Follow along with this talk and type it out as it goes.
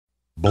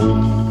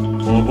Boom,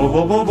 boom, boom,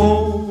 boom,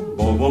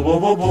 boom, boom,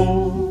 boom, boom, boom,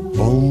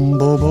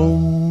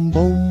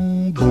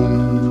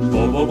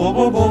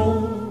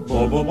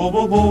 boom, boom,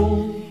 boom,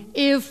 boom.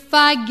 If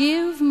I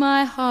give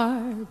my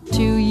heart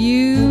to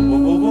you,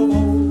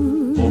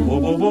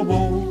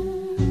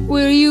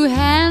 will you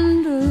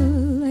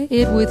handle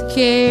it with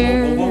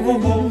care?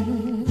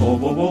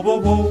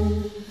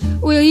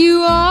 Will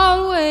you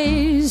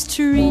always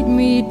treat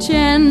me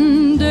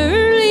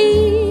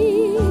tenderly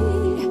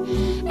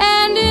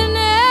and in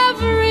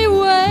every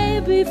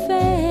way be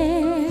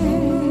fair?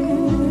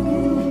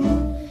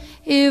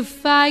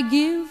 If I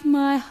give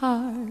my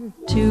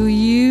heart to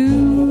you,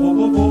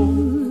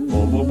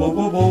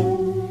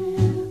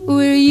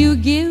 will you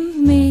give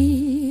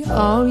me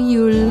all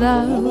your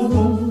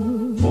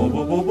love?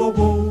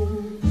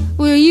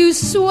 Will you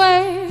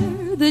swear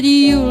that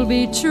you'll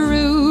be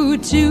true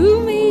to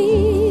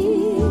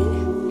me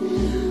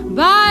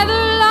by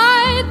the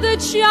light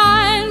that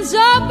shines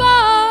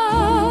above?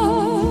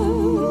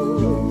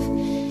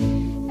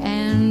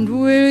 And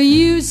will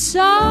you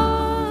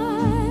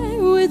sigh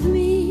with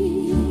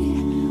me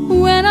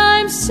when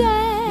I'm sad?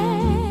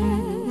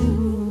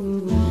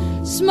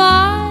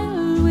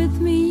 Smile with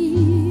me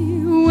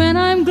when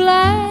I'm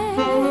glad,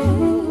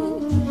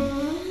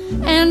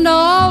 and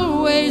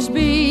always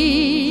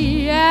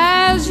be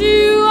as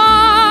you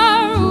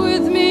are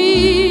with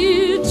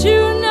me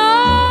tonight.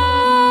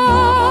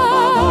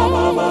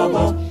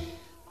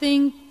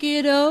 Think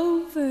it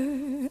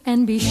over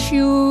and be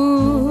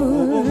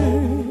sure.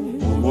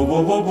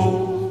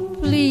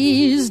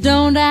 Please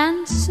don't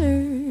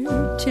answer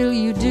till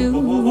you do.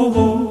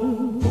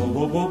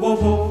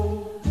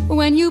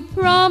 When you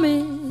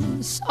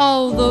promise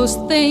all those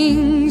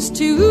things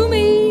to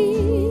me,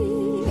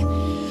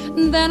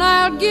 then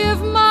I'll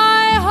give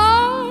my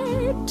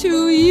heart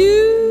to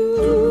you.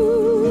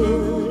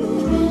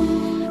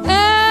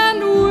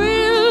 And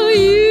will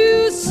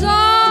you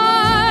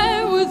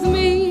sigh with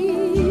me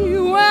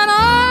when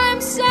I'm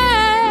sad?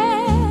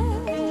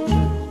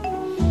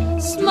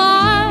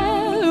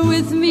 Smile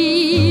with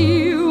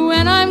me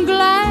when I'm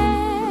glad,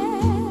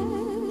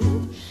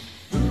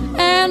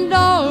 and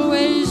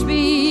always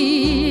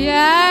be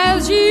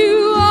as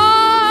you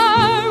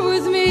are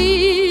with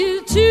me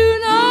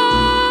tonight.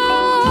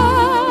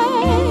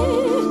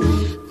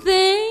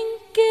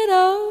 Think it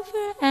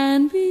over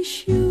and be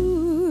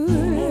sure.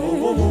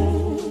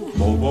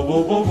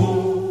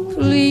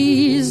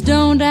 Please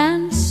don't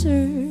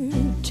answer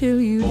till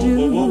you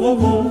do.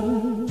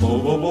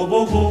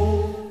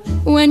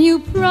 When you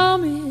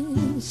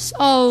promise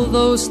all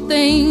those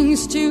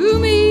things to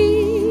me,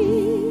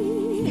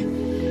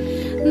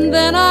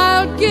 then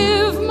I'll give